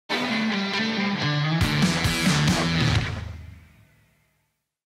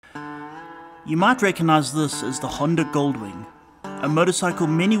You might recognize this as the Honda Goldwing, a motorcycle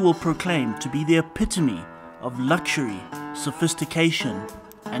many will proclaim to be the epitome of luxury, sophistication,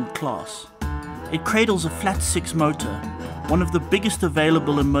 and class. It cradles a flat 6 motor, one of the biggest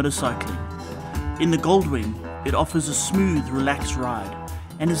available in motorcycling. In the Goldwing, it offers a smooth, relaxed ride,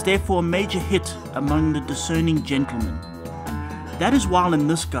 and is therefore a major hit among the discerning gentlemen. That is wild in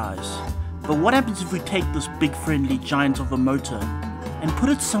this, guys, but what happens if we take this big friendly giant of a motor and put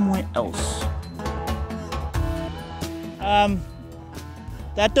it somewhere else?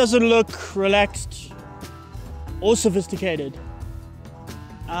 That doesn't look relaxed or sophisticated.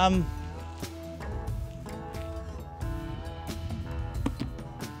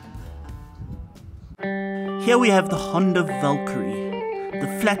 Here we have the Honda Valkyrie, the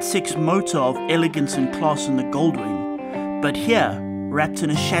flat 6 motor of elegance and class in the Goldwing, but here wrapped in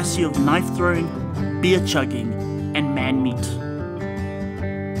a chassis of knife throwing, beer chugging, and man meat.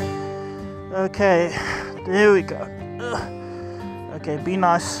 Okay, there we go. Okay, be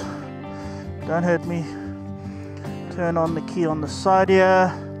nice. Don't hurt me. Turn on the key on the side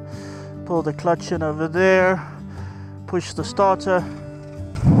here. Pull the clutch in over there. Push the starter.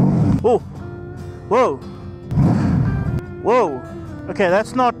 Oh! Whoa! Whoa! Okay,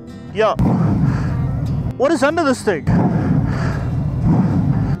 that's not... yeah. What is under this thing?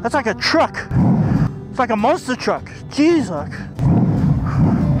 That's like a truck. It's like a monster truck. Jeez, like...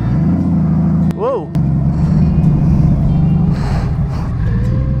 whoa!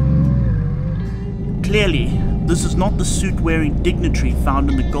 Clearly, this is not the suit-wearing dignitary found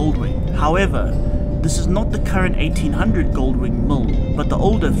in the Goldwing. However, this is not the current 1800 Goldwing mill, but the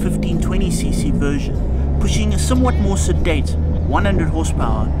older 1520cc version, pushing a somewhat more sedate 100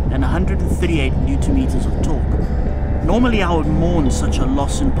 horsepower and 138 Nm of torque. Normally I would mourn such a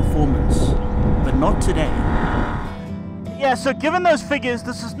loss in performance, but not today. Yeah, so given those figures,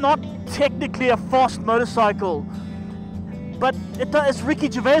 this is not technically a fast motorcycle. But as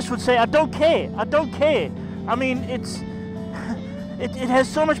Ricky Gervais would say, I don't care. I don't care. I mean, it has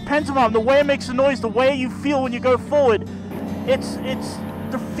so much pantomime. The way it makes a noise, the way you feel when you go forward. It's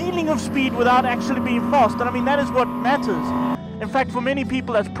the feeling of speed without actually being fast. And I mean, that is what matters. In fact, for many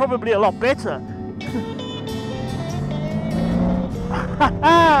people, that's probably a lot better.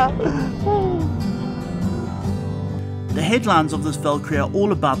 The headlines of this Valkyrie are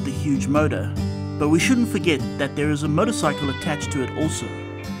all about the huge motor. But we shouldn't forget that there is a motorcycle attached to it also.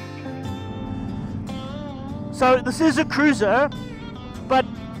 So this is a cruiser, but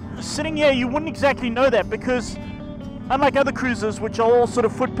sitting here you wouldn't exactly know that, because unlike other cruisers which are all sort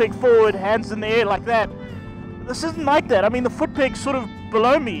of foot peg forward, hands in the air like that, this isn't like that. I mean, the foot peg's sort of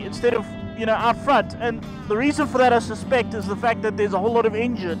below me instead of, you know, out front, and the reason for that, I suspect, is the fact that there's a whole lot of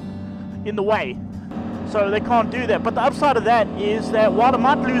engine in the way, so they can't do that. But the upside of that is that while it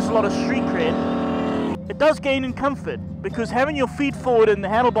might lose a lot of street cred, it does gain in comfort, because having your feet forward and the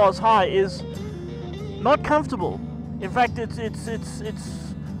handlebars high is not comfortable. In fact, it's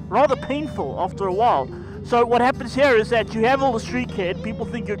rather painful after a while. So what happens here is that you have all the street cred, people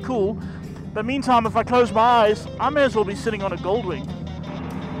think you're cool, but meantime, if I close my eyes, I may as well be sitting on a Goldwing.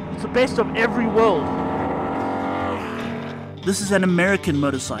 It's the best of every world. This is an American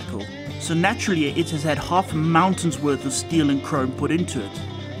motorcycle, so naturally it has had half a mountain's worth of steel and chrome put into it.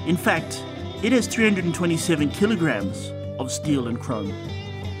 In fact, it has 327 kilograms of steel and chrome.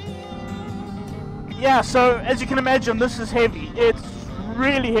 Yeah, so as you can imagine, this is heavy. It's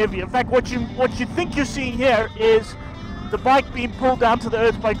really heavy. In fact, what you think you're seeing here is the bike being pulled down to the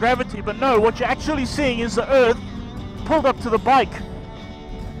earth by gravity, but no, what you're actually seeing is the earth pulled up to the bike.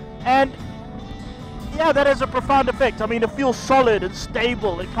 And yeah, that has a profound effect. I mean, it feels solid and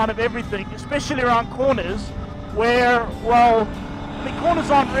stable and kind of everything, especially around corners where, well, I mean, corners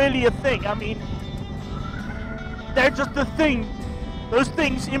aren't really a thing. I mean, they're just a thing. Those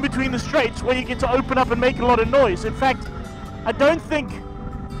things in between the straights where you get to open up and make a lot of noise. In fact, I don't think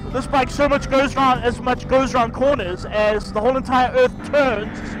this bike so much goes around corners as the whole entire earth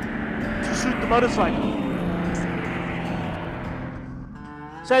turns to suit the motorcycle.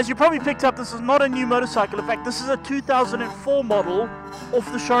 So as you probably picked up, this is not a new motorcycle. In fact, this is a 2004 model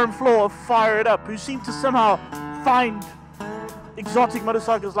off the showroom floor of Fire It Up, who seem to somehow find exotic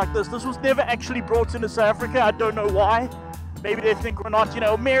motorcycles like this. This was never actually brought into South Africa. I don't know why. Maybe they think we're not, you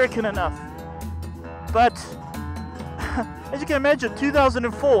know, American enough. But as you can imagine,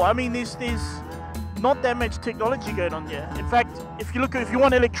 2004. I mean, there's not that much technology going on here. In fact, if you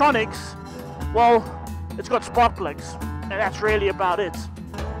want electronics, well, it's got spark plugs, and that's really about it.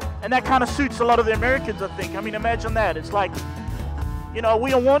 And that kind of suits a lot of the Americans, I think. I mean, imagine that. It's like, you know, we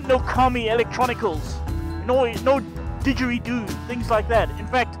don't want no commie electronicals, no didgeridoo, things like that. In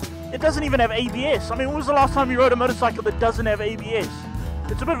fact, it doesn't even have ABS. I mean, when was the last time you rode a motorcycle that doesn't have ABS?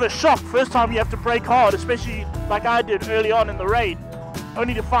 It's a bit of a shock first time you have to brake hard, especially like I did early on in the raid,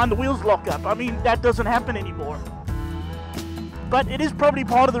 only to find the wheels lock up. I mean, that doesn't happen anymore. But it is probably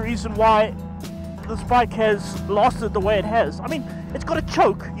part of the reason why this bike has lasted the way it has. I mean, it's got a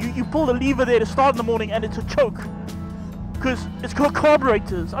choke. You pull the lever there to start in the morning and it's a choke. Because it's got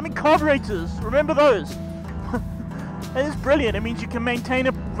carburetors. I mean, carburetors, remember those? And it's brilliant. It means you can maintain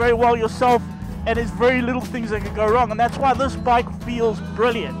it very well yourself, and there's very little things that can go wrong, and that's why this bike feels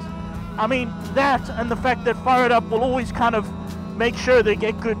brilliant. I mean, that and the fact that Fire It Up will always kind of make sure they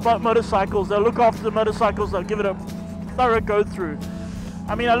get good motorcycles. They'll look after the motorcycles, they'll give it a thorough go through.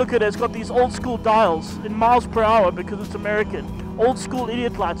 I mean, I look at it, it's got these old school dials in miles per hour because it's American. Old school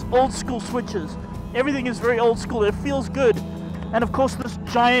idiot lights, old school switches. Everything is very old school. It feels good. And of course this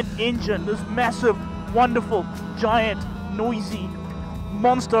giant engine, this massive, wonderful, giant, noisy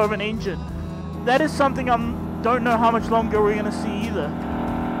monster of an engine. That is something I don't know how much longer we're going to see either.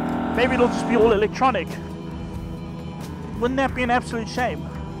 Maybe it'll just be all electronic. Wouldn't that be an absolute shame?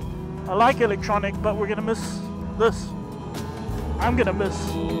 I like electronic, but we're going to miss this. I'm going to miss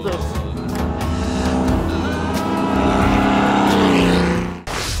this.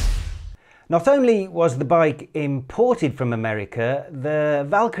 Not only was the bike imported from America, the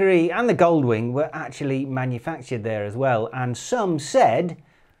Valkyrie and the Goldwing were actually manufactured there as well, and some said,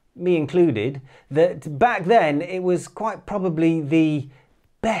 me included, that back then it was quite probably the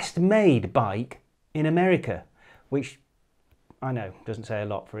best made bike in America, which I know doesn't say a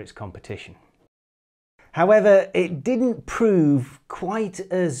lot for its competition. However, it didn't prove quite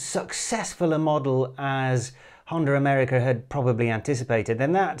as successful a model as Honda America had probably anticipated,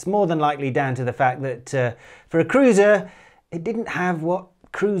 and that's more than likely down to the fact that for a cruiser, it didn't have what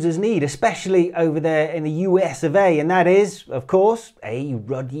cruisers need, especially over there in the US of A, and that is, of course, a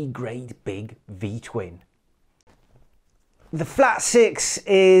ruddy great big V-twin. The Flat 6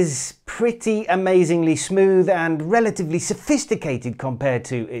 is pretty amazingly smooth and relatively sophisticated compared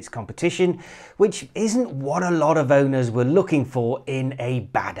to its competition, which isn't what a lot of owners were looking for in a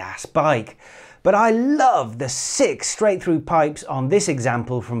badass bike. But I love the 6 straight-through pipes on this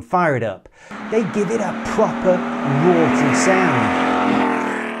example from Fire It Up. They give it a proper raughty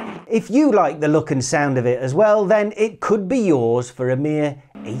sound. If you like the look and sound of it as well, then it could be yours for a mere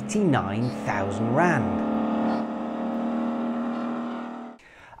 89,000 Rand.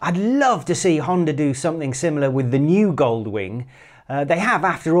 I'd love to see Honda do something similar with the new Goldwing. They have,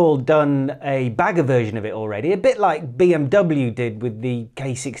 after all, done a bagger version of it already, a bit like BMW did with the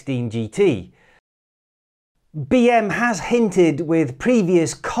K16 GT. BM has hinted with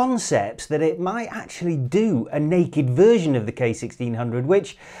previous concepts that it might actually do a naked version of the K1600,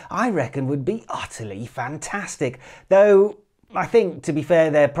 which I reckon would be utterly fantastic. Though I think, to be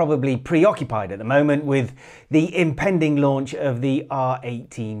fair, they're probably preoccupied at the moment with the impending launch of the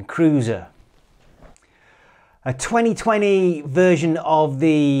R18 Cruiser. A 2020 version of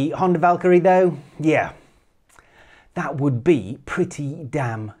the Honda Valkyrie though, yeah, that would be pretty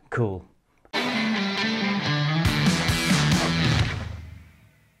damn cool.